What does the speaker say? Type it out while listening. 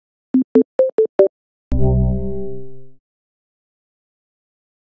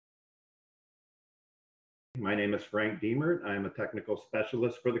My name is Frank Diemert. I'm a technical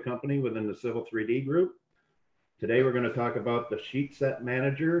specialist for the company within the Civil 3D group. Today we're going to talk about the Sheet Set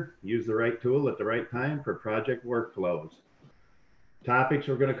Manager. Use the right tool at the right time for project workflows. Topics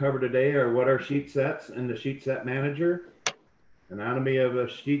we're going to cover today are what are sheet sets and the Sheet Set Manager, anatomy of a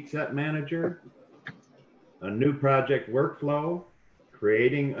Sheet Set Manager, a new project workflow,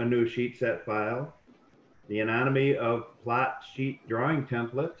 creating a new sheet set file, the anatomy of plot sheet drawing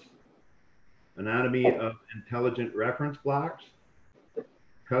templates, anatomy of intelligent reference blocks,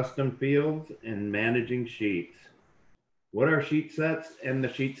 custom fields, and managing sheets. What are sheet sets and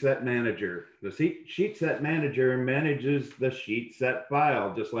the Sheet Set Manager? The Sheet Set Manager manages the sheet set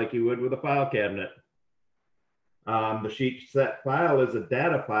file, just like you would with a file cabinet. The sheet set file is a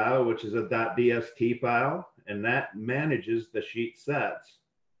data file, which is a .dst file, and that manages the sheet sets.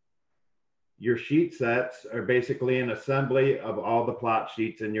 Your sheet sets are basically an assembly of all the plot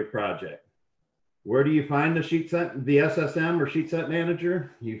sheets in your project. Where do you find the sheet set, the SSM or Sheet Set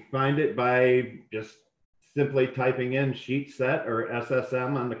Manager? You find it by just simply typing in sheet set or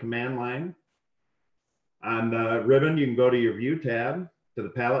SSM on the command line. On the ribbon, you can go to your View tab, to the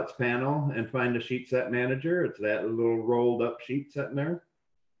Palettes panel, and find the Sheet Set Manager. It's that little rolled up sheet sitting there.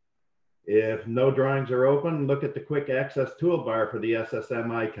 If no drawings are open, look at the Quick Access toolbar for the SSM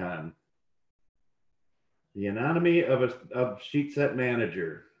icon. The anatomy of Sheet Set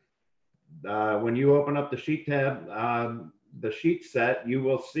Manager. When you open up the sheet tab, the sheet set, you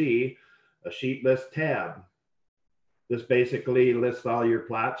will see a sheet list tab. This basically lists all your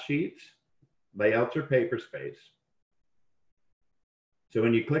plot sheets, layouts, or paper space. So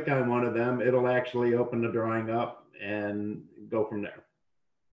when you click on one of them, it'll actually open the drawing up and go from there.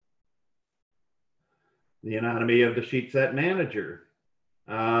 The anatomy of the Sheet Set Manager.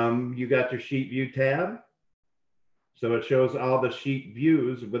 You got your Sheet View tab. So it shows all the sheet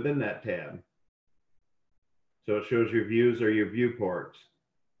views within that tab. So it shows your views or your viewports.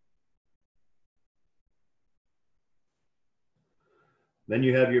 Then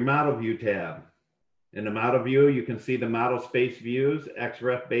you have your Model View tab. In the Model View, you can see the model space views,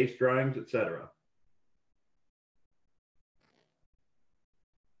 XREF base drawings, etc.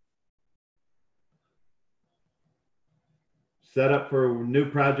 Setup for new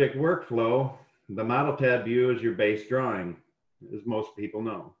project workflow. The Model tab view is your base drawing, as most people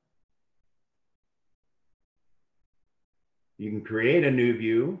know. You can create a new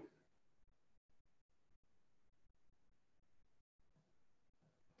view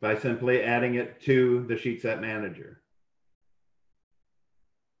by simply adding it to the Sheet Set Manager.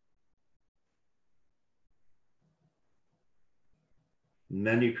 And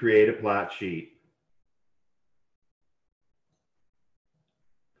then you create a plot sheet.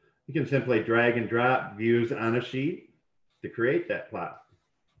 You can simply drag and drop views on a sheet to create that plot.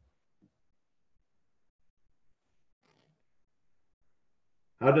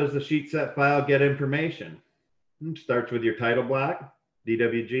 How does the sheet set file get information? It starts with your title block,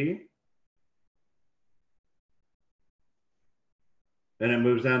 DWG. Then it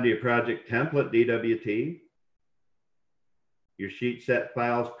moves on to your project template, DWT. Your sheet set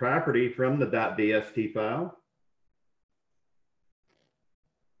file's property from the .dst file.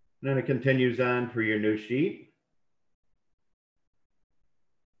 Then it continues on for your new sheet,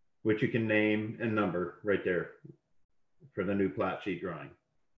 which you can name and number right there for the new plot sheet drawing.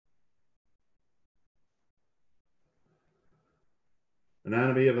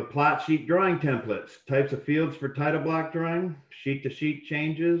 Anatomy of a plot sheet drawing templates, types of fields for title block drawing, sheet to sheet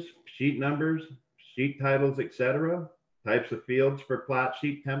changes, sheet numbers, sheet titles, etc. Types of fields for plot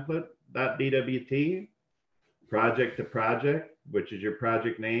sheet template, .dwt, project to project, which is your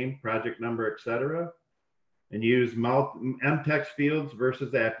project name, project number, etc. And use mtext fields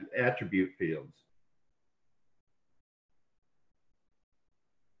versus attribute fields.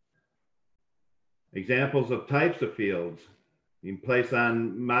 Examples of types of fields. You can place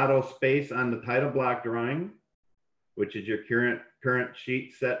on model space on the title block drawing, which is your current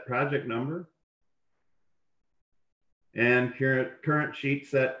sheet set project number, and current sheet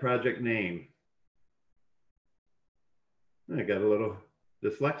set project name. I got a little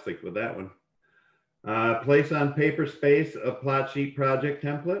dyslexic with that one. Place on paper space a plot sheet project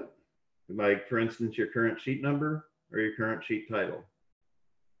template, like for instance, your current sheet number or your current sheet title.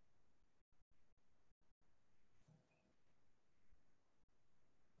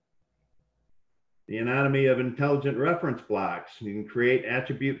 The anatomy of intelligent reference blocks. You can create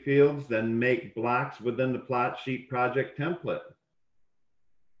attribute fields, then make blocks within the plot sheet project template.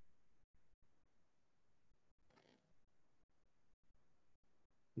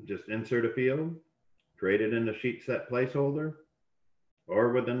 Just insert a field, create it in the sheet set placeholder,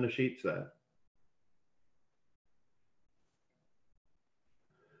 or within the sheet set.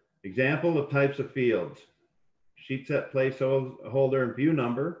 Example of types of fields: sheet set placeholder and view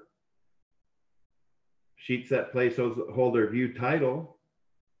number, sheet set placeholder view title,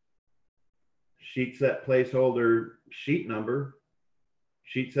 sheet set placeholder sheet number,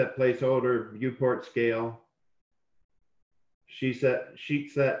 sheet set placeholder viewport scale, sheet set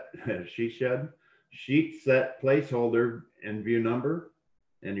placeholder and view number,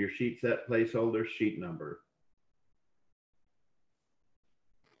 and your sheet set placeholder sheet number.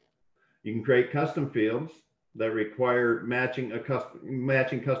 You can create custom fields that require matching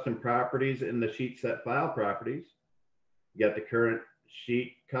custom properties in the sheet set file properties. You got the current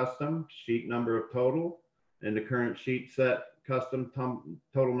sheet custom, sheet number of total, and the current sheet set custom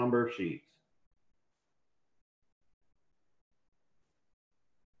total number of sheets.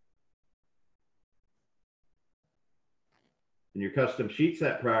 In your custom sheet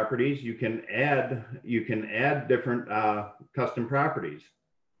set properties, you can add different custom properties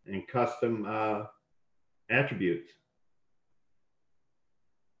and custom attributes.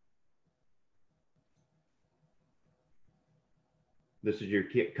 This is your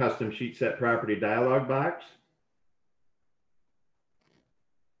custom sheet set property dialog box,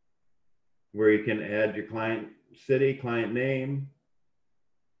 where you can add your client city, client name,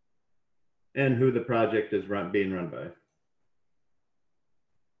 and who the project is being run by.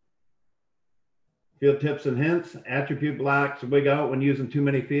 Field tips and hints: attribute blocks wig out when using too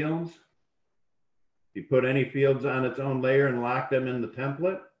many fields. If you put any fields on its own layer and lock them in the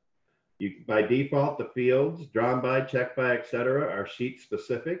template, by default, the fields, drawn by, checked by, etc., are sheet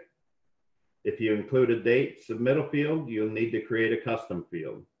specific. If you include a date submittal field, you'll need to create a custom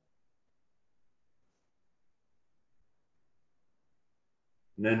field.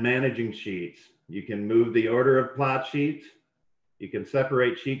 And then managing sheets. You can move the order of plot sheets. You can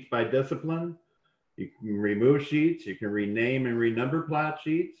separate sheets by discipline. You can remove sheets. You can rename and renumber plot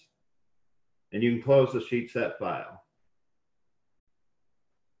sheets. And you can close the sheet set file.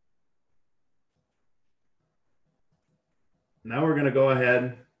 Now we're going to go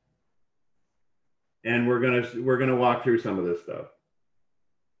ahead and we're going to walk through some of this stuff.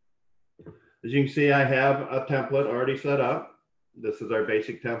 As you can see, I have a template already set up. This is our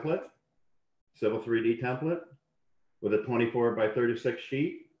basic template, Civil 3D template with a 24 by 36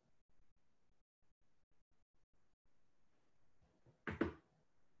 sheet.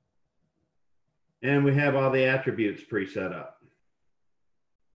 And we have all the attributes pre-set up.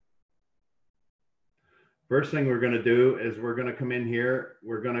 First thing we're going to do is we're going to come in here.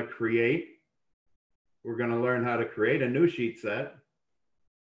 We're going to learn how to create a new sheet set.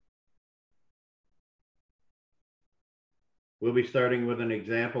 We'll be starting with an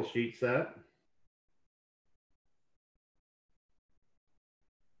example sheet set.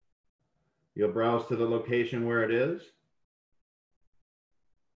 You'll browse to the location where it is.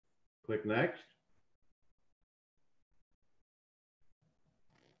 Click next.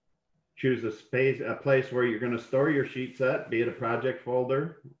 Choose a place where you're going to store your sheet set, be it a project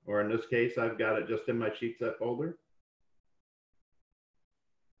folder, or in this case, I've got it just in my sheet set folder.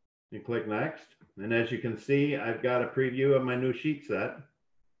 You click next. And as you can see, I've got a preview of my new sheet set: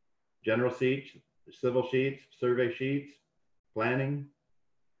 general sheets, civil sheets, survey sheets, planning,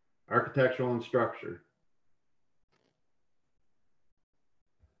 architectural, and structure.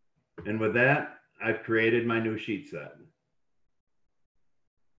 And with that, I've created my new sheet set.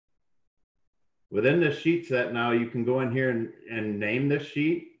 Within this sheet set now, you can go in here and name this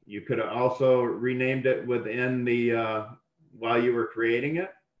sheet. You could have also renamed it within the, while you were creating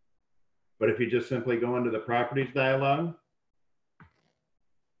it. But if you just simply go into the properties dialog,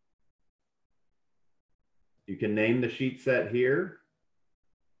 you can name the sheet set here.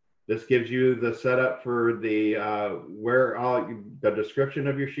 This gives you the setup for the, the description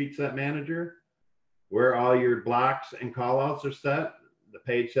of your sheet set manager, where all your blocks and callouts are set, the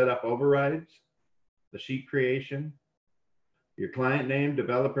page setup overrides, the sheet creation, your client name,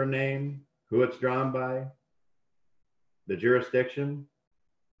 developer name, who it's drawn by, the jurisdiction,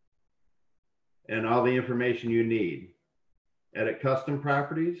 and all the information you need. Edit custom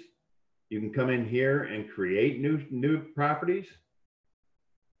properties. You can come in here and create new properties.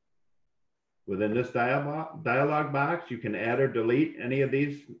 Within this dialog box, you can add or delete any of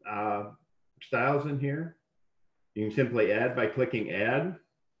these styles in here. You can simply add by clicking add.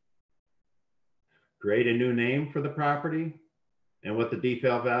 Create a new name for the property and what the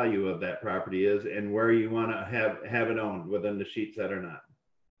default value of that property is and where you want to have it owned within the sheet set or not.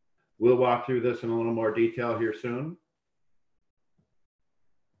 We'll walk through this in a little more detail here soon.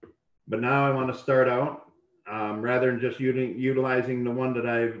 But now I want to start out, rather than just utilizing the one that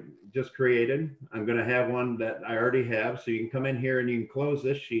I've just created. I'm going to have one that I already have. So you can come in here and you can close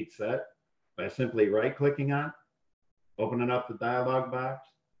this sheet set by simply right clicking on, opening up the dialog box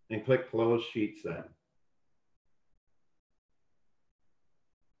and click close sheet set.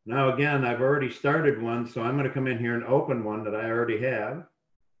 Now again, I've already started one, so I'm going to come in here and open one that I already have.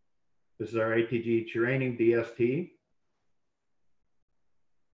 This is our ATG training DST.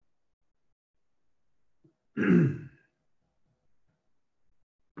 And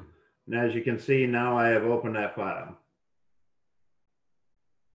as you can see, now I have opened that file.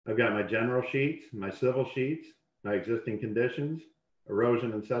 I've got my general sheets, my civil sheets, my existing conditions,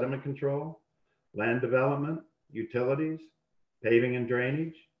 erosion and sediment control, land development, utilities, paving and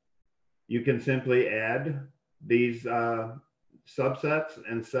drainage. You can simply add these subsets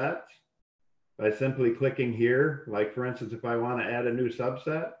and sets by simply clicking here. Like for instance, if I want to add a new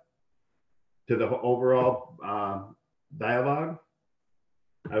subset to the overall dialog,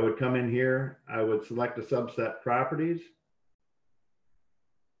 I would come in here, I would select the subset properties.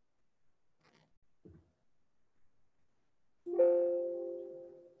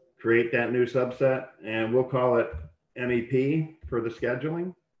 Create that new subset, and we'll call it MEP for the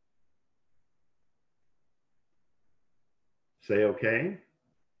scheduling. Say okay.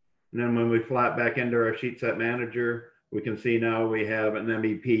 And then when we flap back into our sheet set manager, we can see now we have an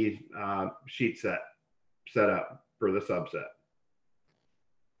MEP sheet set up for the subset.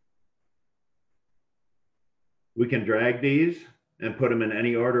 We can drag these and put them in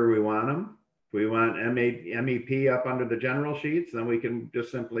any order we want them. If we want MEP up under the general sheets, then we can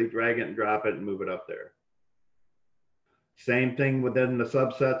just simply drag it and drop it and move it up there. Same thing within the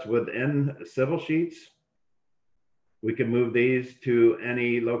subsets within civil sheets. We can move these to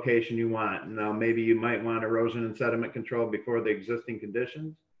any location you want. Now, maybe you might want erosion and sediment control before the existing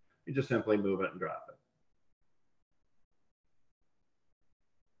conditions. You just simply move it and drop it.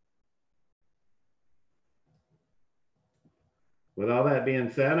 With all that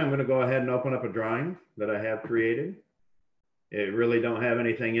being said, I'm going to go ahead and open up a drawing that I have created. It really don't have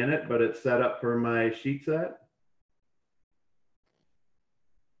anything in it, but it's set up for my sheet set.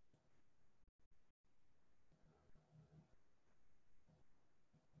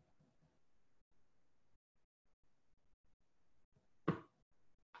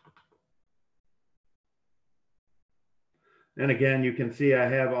 And again, you can see I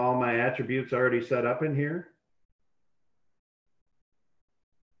have all my attributes already set up in here.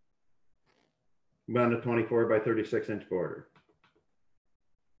 I'm on a 24 by 36 inch border.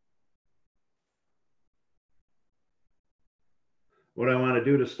 What I want to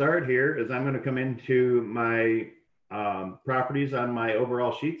do to start here is I'm going to come into my properties on my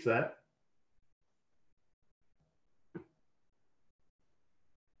overall sheet set.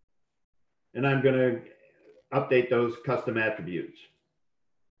 And I'm going to update those custom attributes.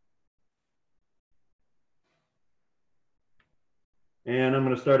 And I'm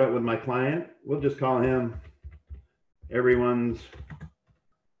going to start out with my client. We'll just call him everyone's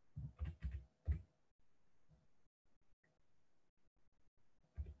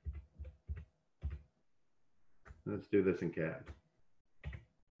let's do this in CAD.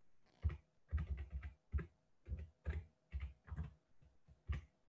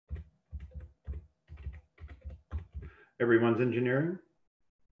 Everyone's engineering.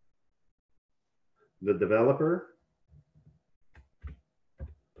 The developer.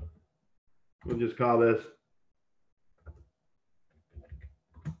 We'll just call this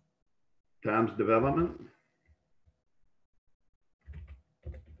Tom's development.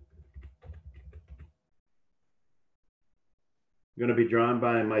 Going to be drawn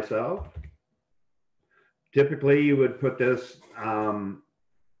by myself. Typically, you would put this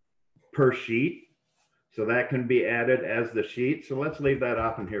per sheet, so that can be added as the sheet. So let's leave that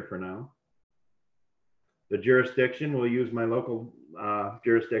off in here for now. The jurisdiction, we'll use my local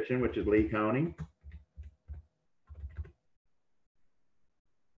jurisdiction, which is Lee County.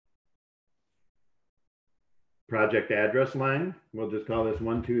 Project address line, we'll just call this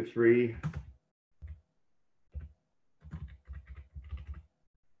 123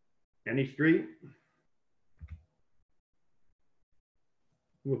 any street.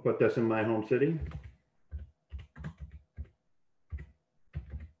 We'll put this in my home city.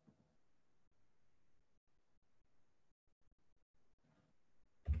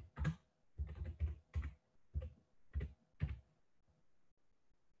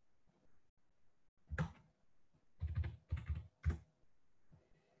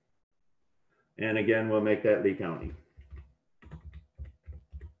 And again, we'll make that Lee County.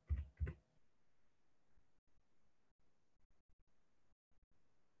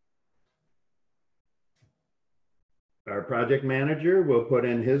 Our project manager will put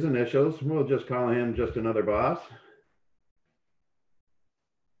in his initials. We'll just call him just another boss.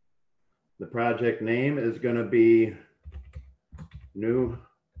 The project name is going to be new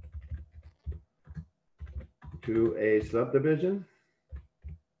to a subdivision.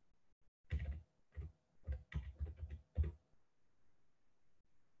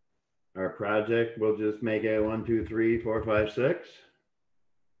 Our project will just make a 1, 2, 3, 4, 5, 6.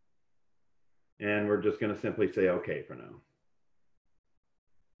 And we're just going to simply say okay for now.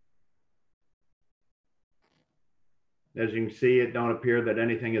 As you can see, it don't appear that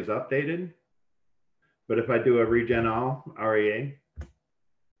anything is updated. But if I do a regen all REA,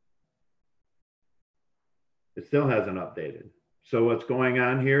 it still hasn't updated. So what's going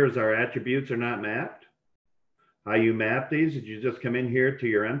on here is our attributes are not mapped. How you map these is you just come in here to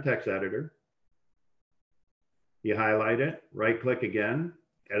your MTeX editor. You highlight it, right click again,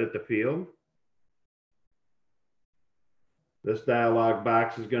 edit the field. This dialog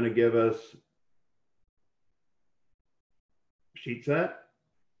box is going to give us sheet set.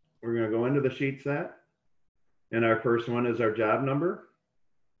 We're going to go into the sheet set. And our first one is our job number,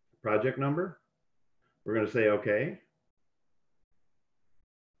 project number. We're going to say okay.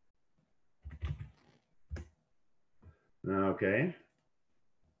 Okay.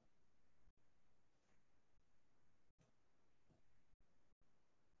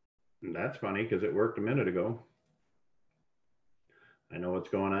 And that's funny because it worked a minute ago. I know what's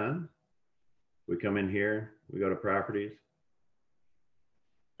going on. We come in here, we go to properties.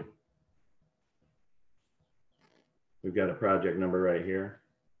 We've got a project number right here.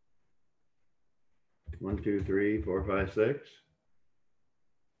 1, 2, 3, 4, 5, 6.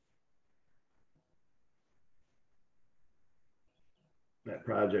 That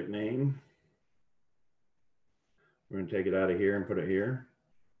project name. We're going to take it out of here and put it here.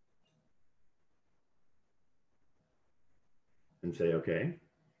 And say okay.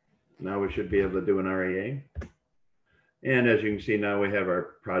 Now we should be able to do an REA. And as you can see, now we have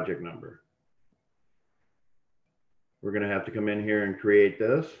our project number. We're going to have to come in here and create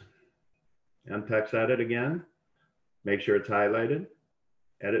this. MTeX edit again. Make sure it's highlighted.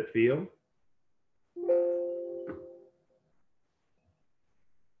 Edit field.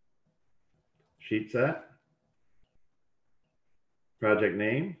 Sheet set. Project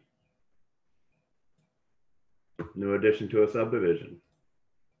name. New addition to a subdivision.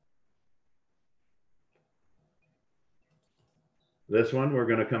 This one, we're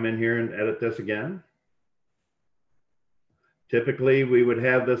going to come in here and edit this again. Typically, we would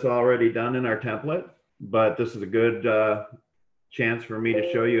have this already done in our template, but this is a good chance for me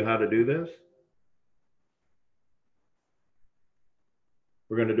to show you how to do this.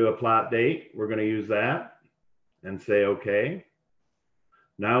 We're going to do a plot date. We're going to use that and say okay.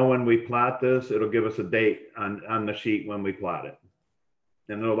 Now when we plot this, it'll give us a date on the sheet when we plot it.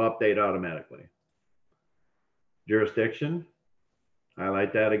 And it'll update automatically. Jurisdiction,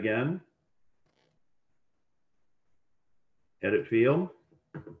 highlight that again. Edit field.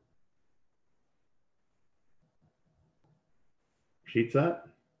 Sheet set.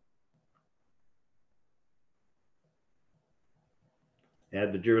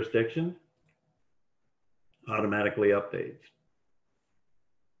 Add the jurisdiction. Automatically updates.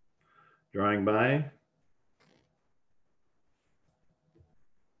 Drawing by.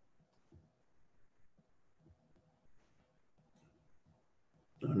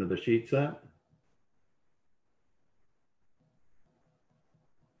 Under the sheet set.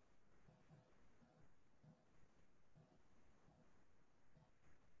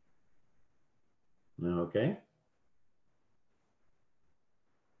 Okay.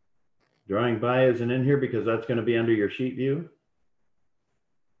 Drawing by isn't in here because that's going to be under your sheet view.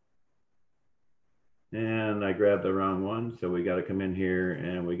 And I grabbed the wrong one, so we got to come in here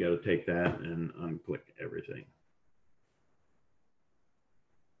and we got to take that and unclick everything.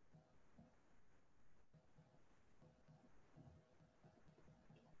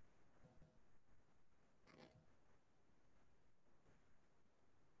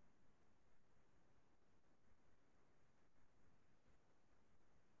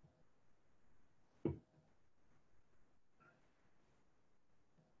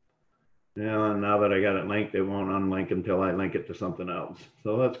 Now that I got it linked, it won't unlink until I link it to something else.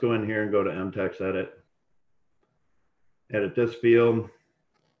 So let's go in here and go to MTeX edit. Edit this field.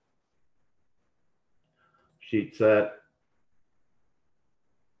 Sheet set.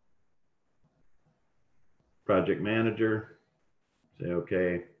 Project manager. Say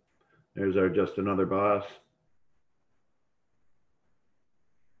okay. There's our just another boss.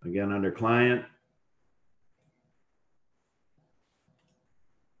 Again, under client.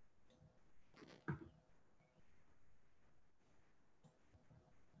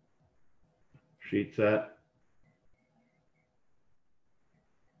 sheet set,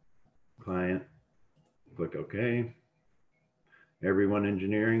 client, click OK. Everyone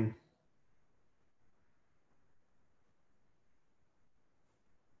engineering.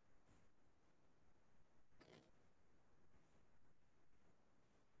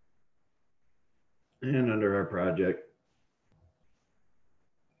 And under our project,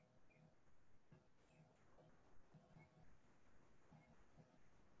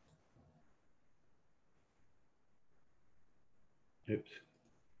 oops,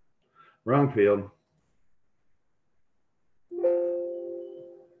 wrong field.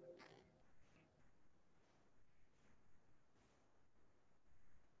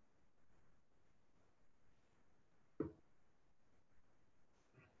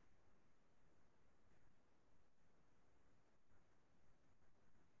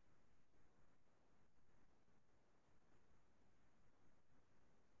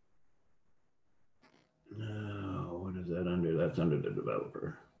 What is that under? That's under the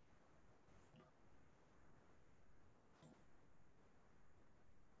developer.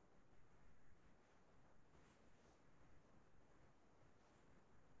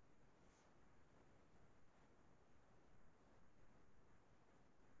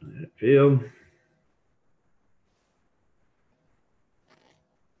 That field.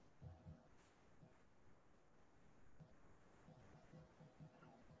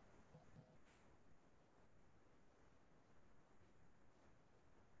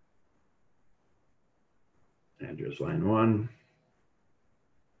 Address line 1.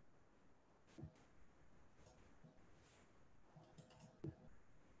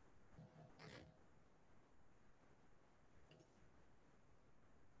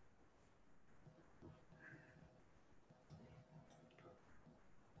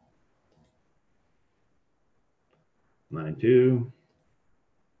 Line 2.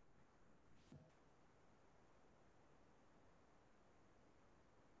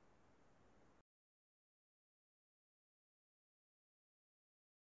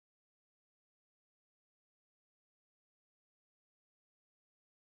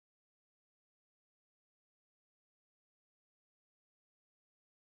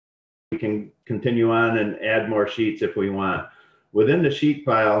 We can continue on and add more sheets if we want. Within the sheet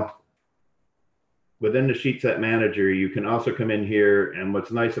file, within the sheet set manager, you can also come in here, and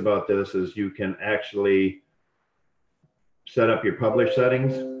what's nice about this is you can actually set up your publish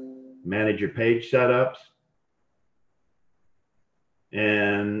settings, manage your page setups,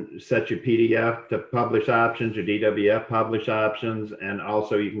 and set your PDF to publish options, your DWF publish options, and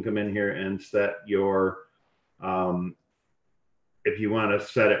also you can come in here and set your if you want to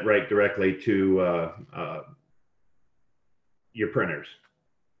set it right directly to your printers.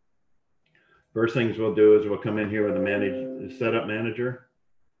 First things we'll do is we'll come in here with the setup manager.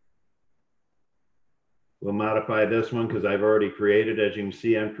 We'll modify this one because I've already created. As you can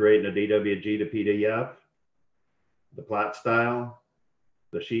see, I'm creating a DWG to PDF, the plot style,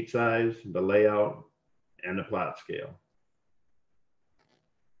 the sheet size, the layout, and the plot scale.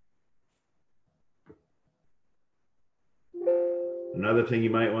 Another thing you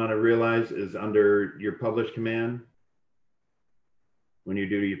might want to realize is under your publish command, when you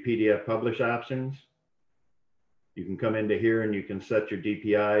do your PDF publish options, you can come into here and you can set your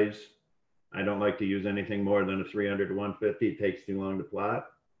DPIs. I don't like to use anything more than a 300 to 150. It takes too long to plot.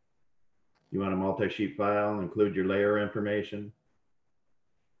 You want a multi-sheet file, include your layer information.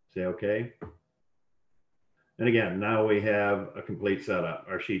 Say okay. And again, now we have a complete setup.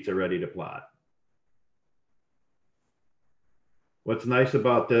 Our sheets are ready to plot. What's nice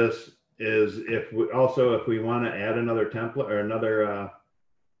about this is if we want to add another template or another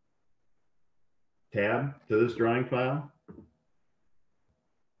tab to this drawing file,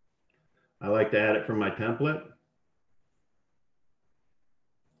 I like to add it from my template.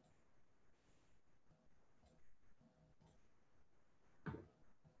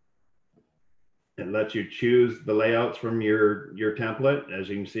 It lets you choose the layouts from your template. As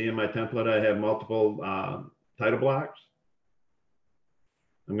you can see in my template, I have multiple title blocks.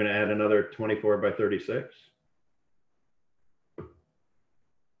 I'm going to add another 24 by 36.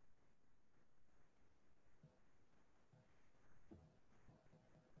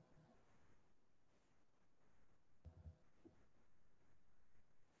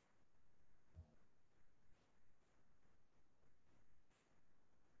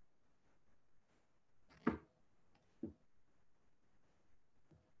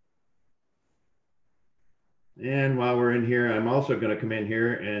 And while we're in here, I'm also going to come in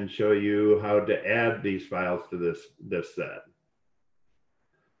here and show you how to add these files to this set.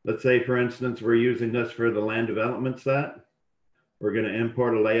 Let's say, for instance, we're using this for the land development set. We're going to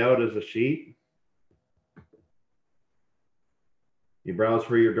import a layout as a sheet. You browse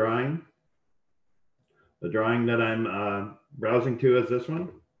for your drawing. The drawing that I'm browsing to is this one.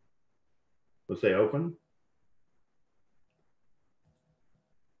 We'll say open.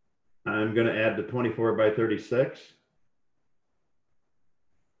 I'm going to add the 24 by 36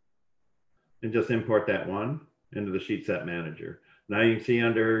 and just import that one into the sheet set manager. Now you can see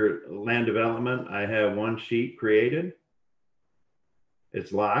under land development, I have one sheet created.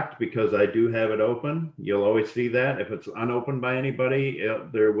 It's locked because I do have it open. You'll always see that. If it's unopened by anybody,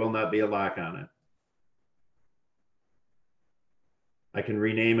 there will not be a lock on it. I can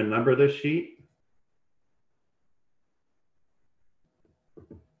rename and number this sheet.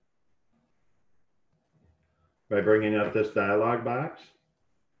 By bringing up this dialog box.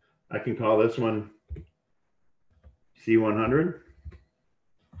 I can call this one C100.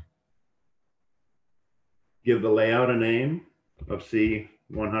 Give the layout a name of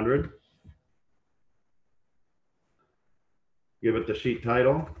C100. Give it the sheet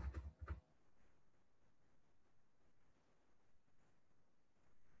title.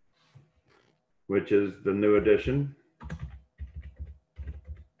 Which is the new addition.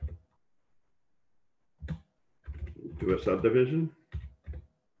 To a subdivision.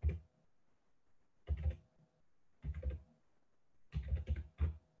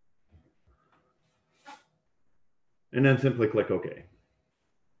 And then simply click OK.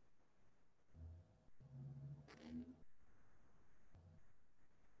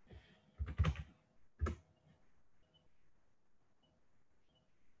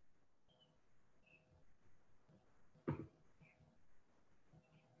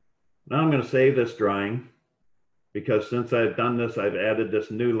 Now I'm going to save this drawing because since I've done this, I've added this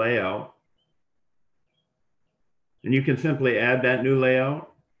new layout. And you can simply add that new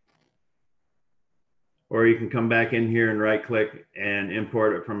layout, or you can come back in here and right click and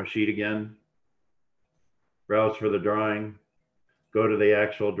import it from a sheet again. Browse for the drawing, go to the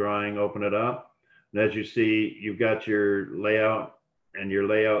actual drawing, open it up. And as you see, you've got your layout and your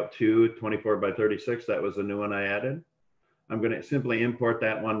layout 2, 24 by 36. That was the new one I added. I'm going to simply import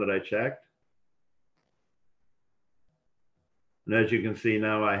that one that I checked. And as you can see,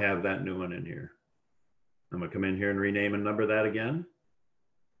 now I have that new one in here. I'm going to come in here and rename and number that again.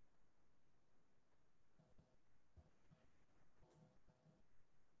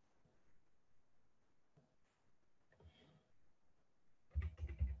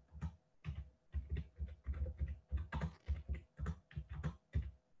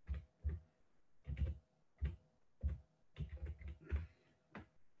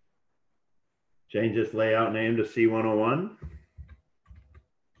 Change this layout name to C101.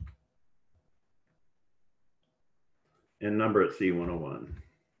 And number it C101.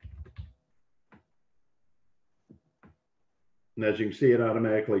 And as you can see, it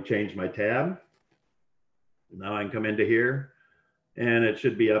automatically changed my tab. Now I can come into here and it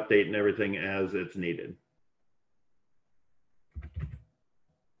should be updating everything as it's needed.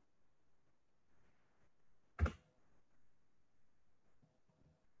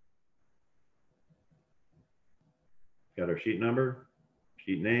 Got our sheet number,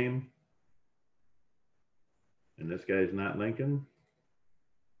 sheet name, and this guy's not Lincoln.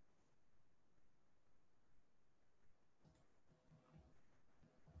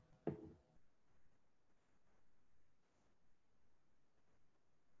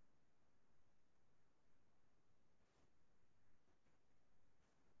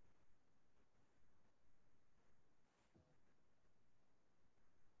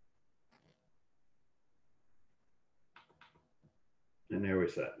 And there we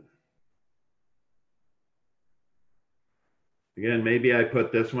set. Again, maybe I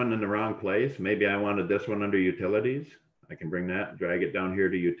put this one in the wrong place. Maybe I wanted this one under utilities. I can bring that, drag it down here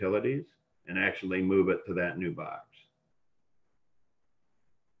to utilities, and actually move it to that new box.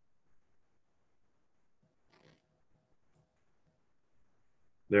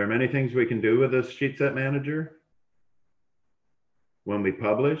 There are many things we can do with this sheet set manager. When we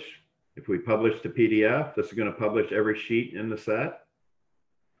publish, if we publish to PDF, this is going to publish every sheet in the set.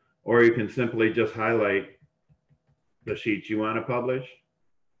 Or you can simply just highlight the sheets you want to publish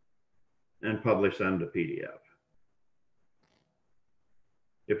and publish them to PDF.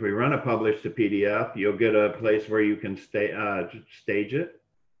 If we run a publish to PDF, you'll get a place where you can stage it,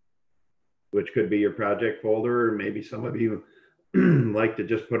 which could be your project folder, or maybe some of you like to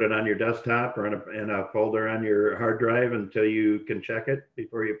just put it on your desktop or in a folder on your hard drive until you can check it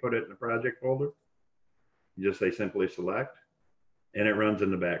before you put it in a project folder. You just say simply select, and it runs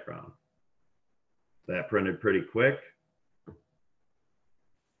in the background. That printed pretty quick.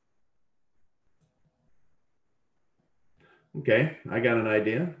 Okay, I got an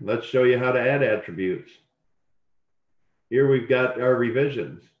idea. Let's show you how to add attributes. Here we've got our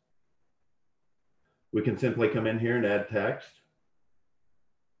revisions. We can simply come in here and add text.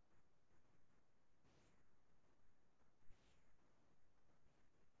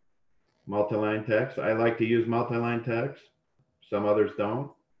 Multi-line text. I like to use multi-line text. Some others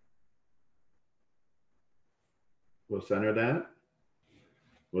don't. We'll center that.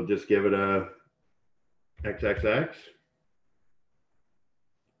 We'll just give it a XXX.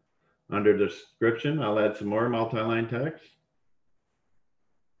 Under description, I'll add some more multi-line text.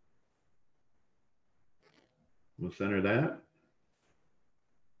 We'll center that.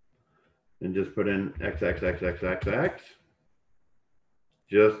 And just put in XXXXXX.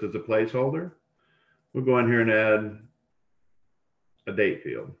 Just as a placeholder. We'll go in here and add a date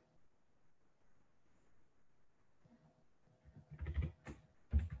field.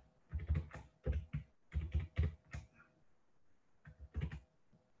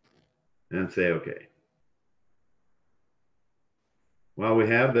 And say okay. While we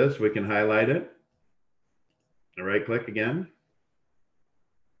have this, we can highlight it. Right click again.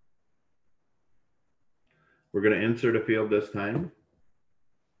 We're going to insert a field this time.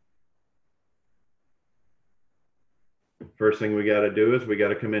 First thing we got to do is we got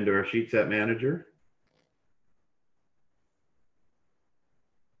to come into our sheet set manager.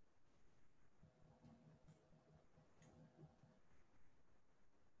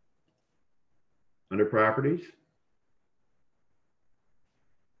 Under properties,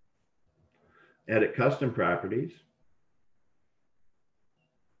 edit custom properties.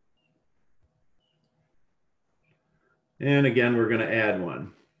 And again, we're going to add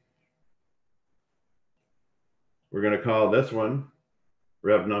one. We're going to call this one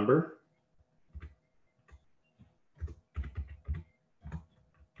rev number.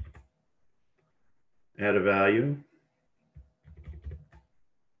 Add a value.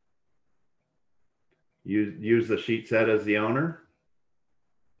 Use the sheet set as the owner.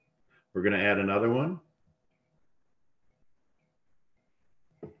 We're going to add another one.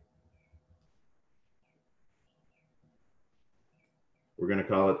 We're going to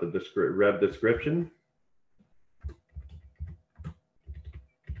call it the rev description.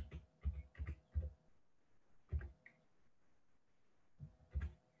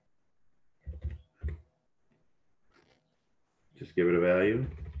 Just give it a value.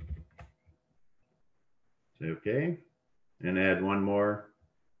 Say okay. And add one more.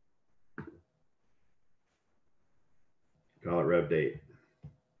 Call it rev date.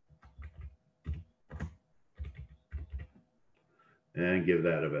 And give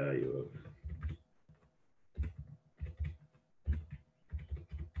that a value of.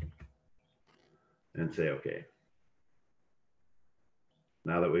 And say okay.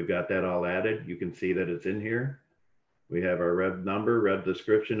 Now that we've got that all added, you can see that it's in here. We have our rev number, rev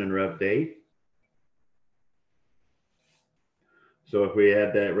description, and rev date. So if we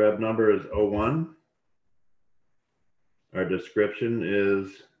add that rev number as 01, our description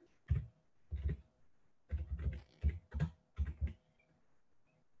is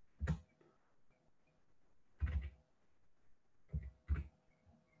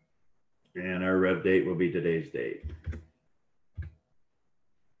and our rev date will be today's date.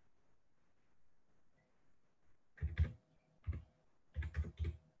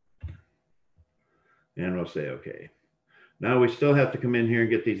 And we'll say okay. Now we still have to come in here and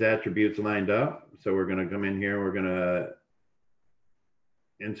get these attributes lined up. So we're going to come in here, we're going to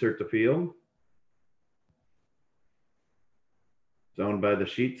insert the field. Zoned by the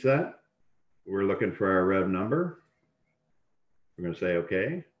sheet set. We're looking for our rev number. We're going to say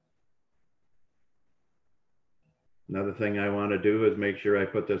okay. Another thing I want to do is make sure I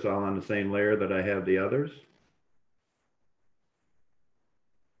put this all on the same layer that I have the others.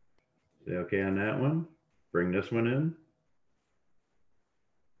 Say okay on that one. Bring this one in.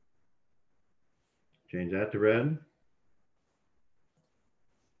 Change that to red.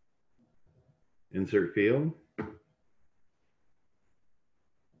 Insert field.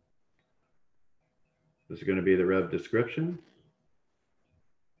 This is going to be the rev description.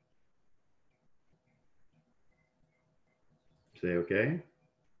 Say okay.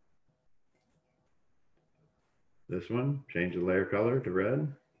 This one, change the layer color to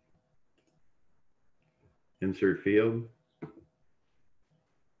red. Insert field.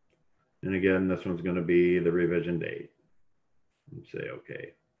 And again, this one's going to be the revision date. And say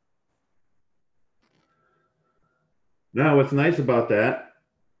okay. Now, what's nice about that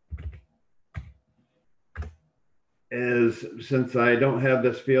is since I don't have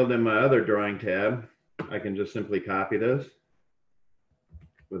this field in my other drawing tab, I can just simply copy this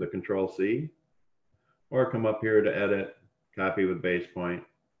with a Control-C, or come up here to edit, copy with base point,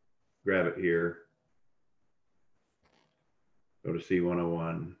 grab it here, Go to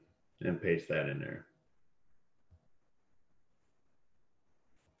C101 and paste that in there.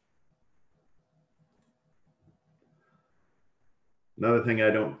 Another thing I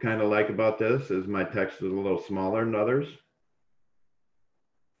don't kind of like about this is my text is a little smaller than others.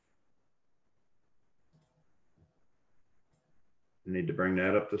 I need to bring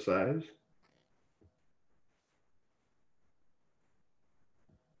that up to size.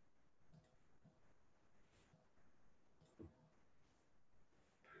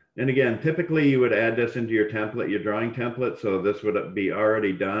 And again, typically you would add this into your template, your drawing template. So this would be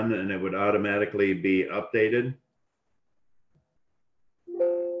already done and it would automatically be updated.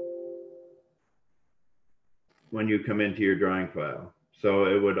 When you come into your drawing file. So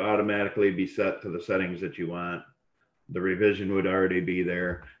it would automatically be set to the settings that you want. The revision would already be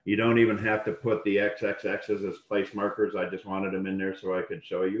there. You don't even have to put the XXXs as place markers. I just wanted them in there so I could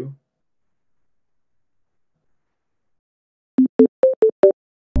show you.